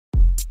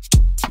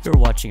You're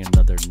watching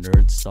another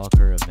Nerd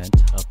Stalker event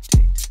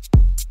update.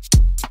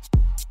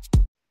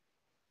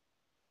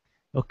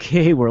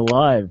 Okay, we're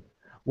live.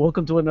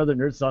 Welcome to another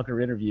Nerd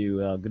Stalker interview.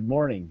 Good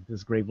morning. This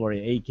is Greg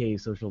Gloria, aka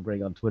Social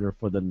Greg on Twitter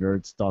for the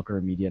Nerd Stalker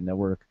Media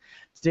Network.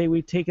 Today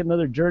we take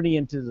another journey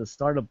into the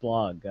startup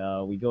blog.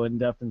 We go in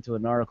depth into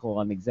an article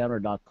on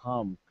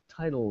Examiner.com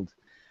titled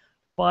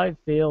 5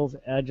 Fails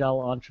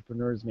Agile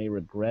Entrepreneurs May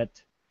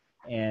Regret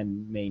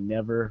and May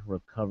Never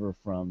Recover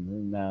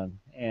From.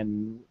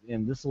 And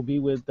this will be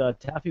with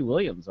Taffy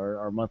Williams,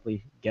 our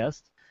monthly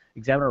guest,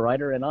 Examiner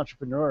writer and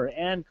entrepreneur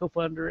and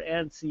co-founder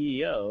and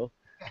CEO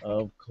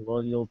of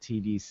Colonial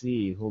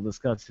TDC, who will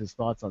discuss his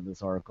thoughts on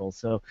this article.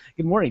 So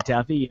good morning,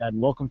 Taffy, and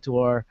welcome to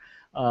our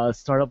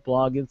Startup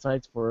Blog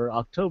Insights for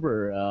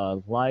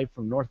October, live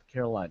from North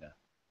Carolina.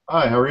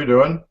 Hi, how are you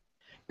doing?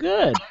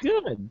 Good,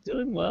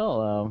 doing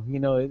well.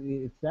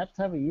 It's that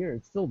time of year.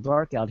 It's still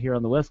dark out here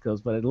on the West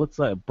Coast, but it looks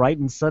like bright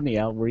and sunny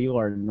out where you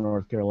are in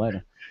North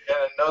Carolina.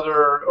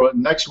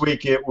 And next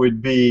week it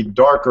would be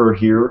darker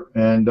here,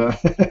 and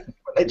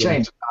they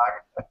changed the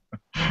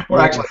time.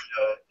 Well, actually,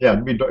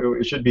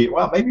 it should be,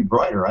 well, maybe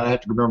brighter. I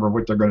have to remember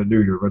what they're going to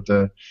do here, but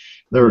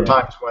there are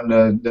times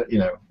when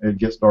it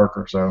gets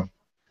darker. So.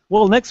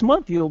 Well, next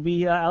month you'll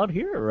be out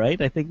here, right?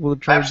 I think we'll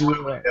try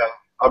Absolutely, to do. Yeah.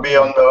 I'll be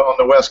on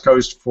the West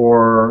Coast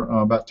for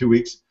about 2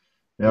 weeks.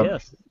 Yep.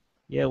 Yes.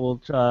 Yeah, we'll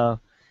talk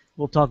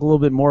a little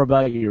bit more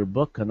about your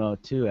book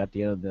too at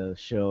the end of the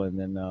show, and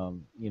then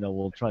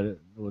we'll try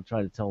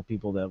to tell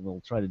people that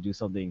we'll try to do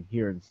something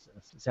here in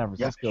San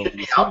Francisco.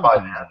 Yeah, I'll buy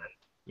that.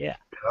 Yeah.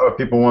 If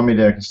people want me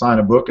to sign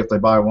a book, if they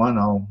buy one,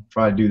 I'll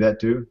try to do that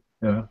too.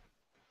 Yeah.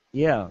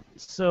 Yeah.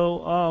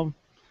 So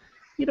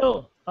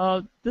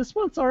this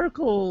month's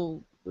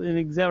article in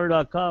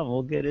Examiner.com,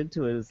 we'll get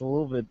into it. It's a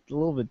little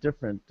bit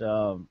different.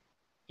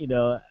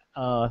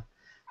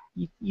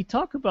 You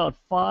talk about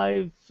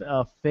 5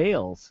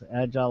 fails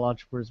Agile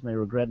entrepreneurs may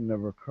regret and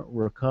never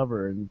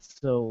recover, and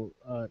so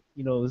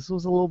this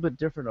was a little bit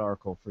different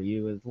article for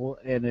you,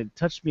 and it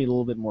touched me a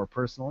little bit more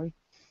personally,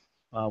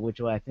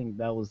 which I think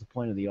that was the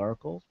point of the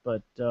article.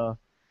 But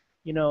I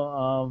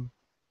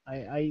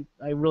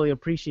really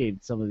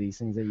appreciate some of these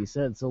things that you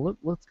said. So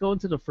let's go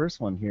into the first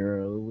one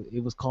here.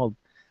 It was called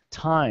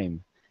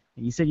Time.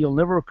 And you said you'll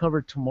never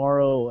recover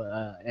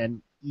tomorrow, and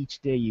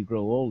each day you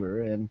grow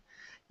older. And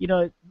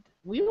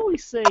we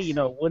always say,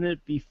 wouldn't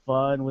it be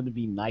fun? Wouldn't it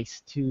be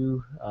nice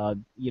to,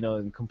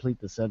 and complete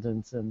the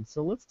sentence? And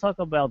so let's talk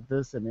about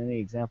this and any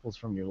examples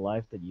from your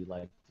life that you'd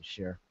like to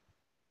share.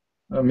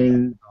 I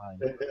mean,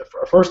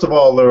 first of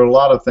all, there are a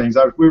lot of things.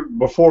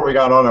 Before we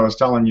got on, I was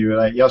telling you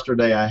that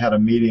yesterday I had a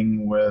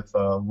meeting with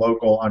a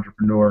local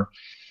entrepreneur,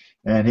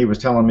 and he was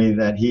telling me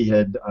that he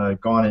had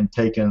gone and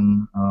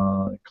taken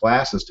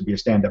classes to be a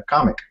stand-up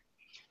comic.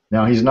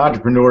 Now, he's an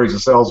entrepreneur, he's a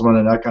salesman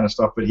and that kind of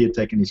stuff, but he had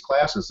taken these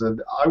classes.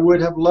 And I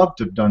would have loved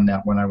to have done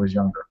that when I was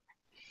younger.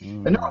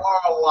 And there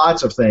are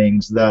lots of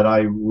things that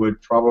I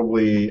would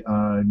probably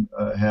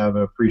have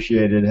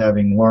appreciated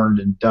having learned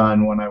and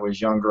done when I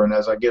was younger. And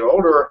as I get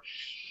older,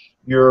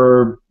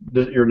 your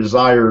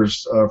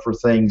desires for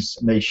things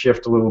may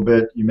shift a little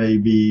bit. You may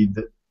be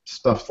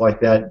stuff like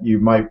that you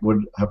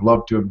would have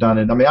loved to have done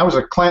it. I mean, I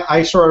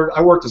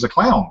worked as a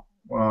clown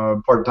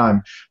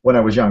part-time when I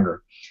was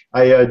younger.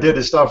 I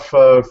did stuff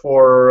for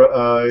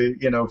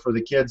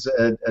the kids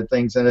at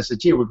things, and I said,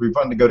 gee, it would be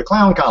fun to go to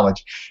clown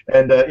college.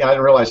 And I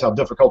didn't realize how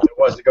difficult it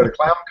was to go to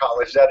clown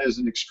college. That is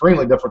an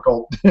extremely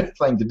difficult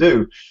thing to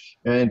do,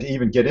 and to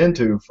even get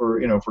into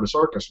for the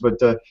circus. But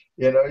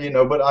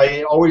but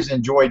I always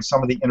enjoyed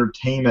some of the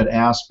entertainment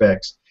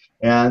aspects,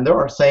 and there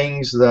are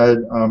things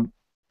that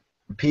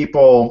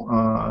people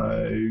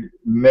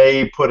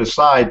may put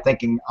aside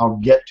thinking I'll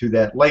get to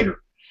that later.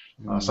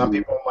 Some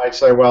people might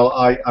say, well,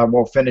 I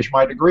will finish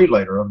my degree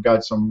later. I've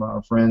got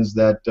some friends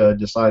that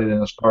decided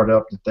in a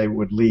startup that they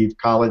would leave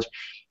college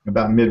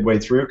about midway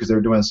through because they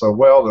were doing so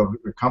well.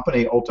 The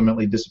company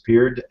ultimately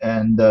disappeared,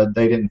 and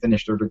they didn't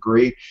finish their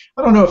degree.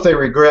 I don't know if they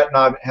regret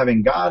not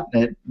having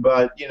gotten it,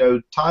 but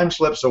time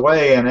slips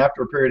away, and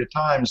after a period of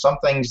time, some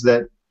things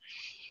that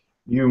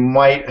you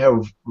might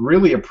have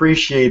really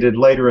appreciated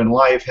later in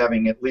life,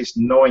 having at least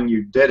knowing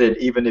you did it,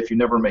 even if you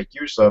never make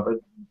use of it,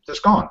 it's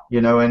gone,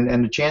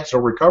 and the chance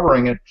of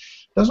recovering it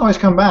doesn't always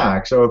come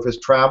back. So if it's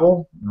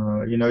travel,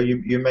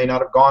 you may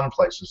not have gone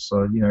places.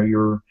 So,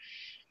 your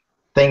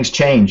things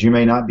change. You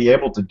may not be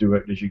able to do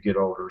it as you get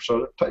older.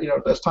 So,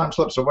 as time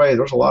slips away,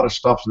 there's a lot of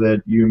stuff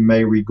that you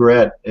may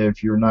regret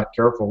if you're not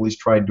careful. At least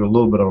try to do a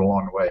little bit of it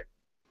along the way.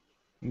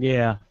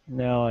 Yeah,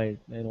 no,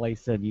 like I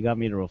said, you got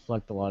me to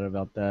reflect a lot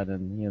about that,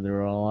 and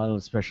there are a lot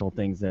of special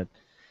things that,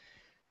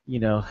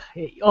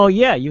 oh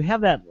yeah, you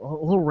have that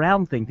little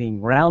round thing,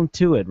 round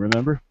to it.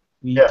 Remember?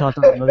 You talked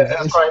about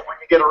that's right. When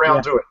you get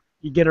around to it,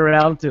 you get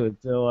around to it.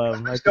 So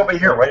I'll still be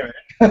here. Wait a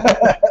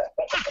minute.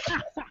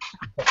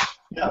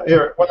 Yeah,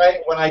 here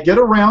when I get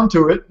around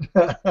to it.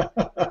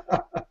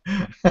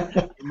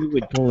 We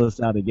would pull this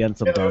out again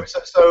sometimes.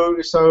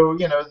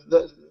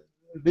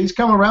 These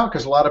come around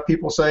because a lot of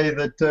people say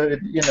that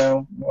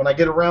when I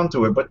get around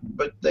to it,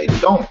 but they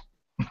don't.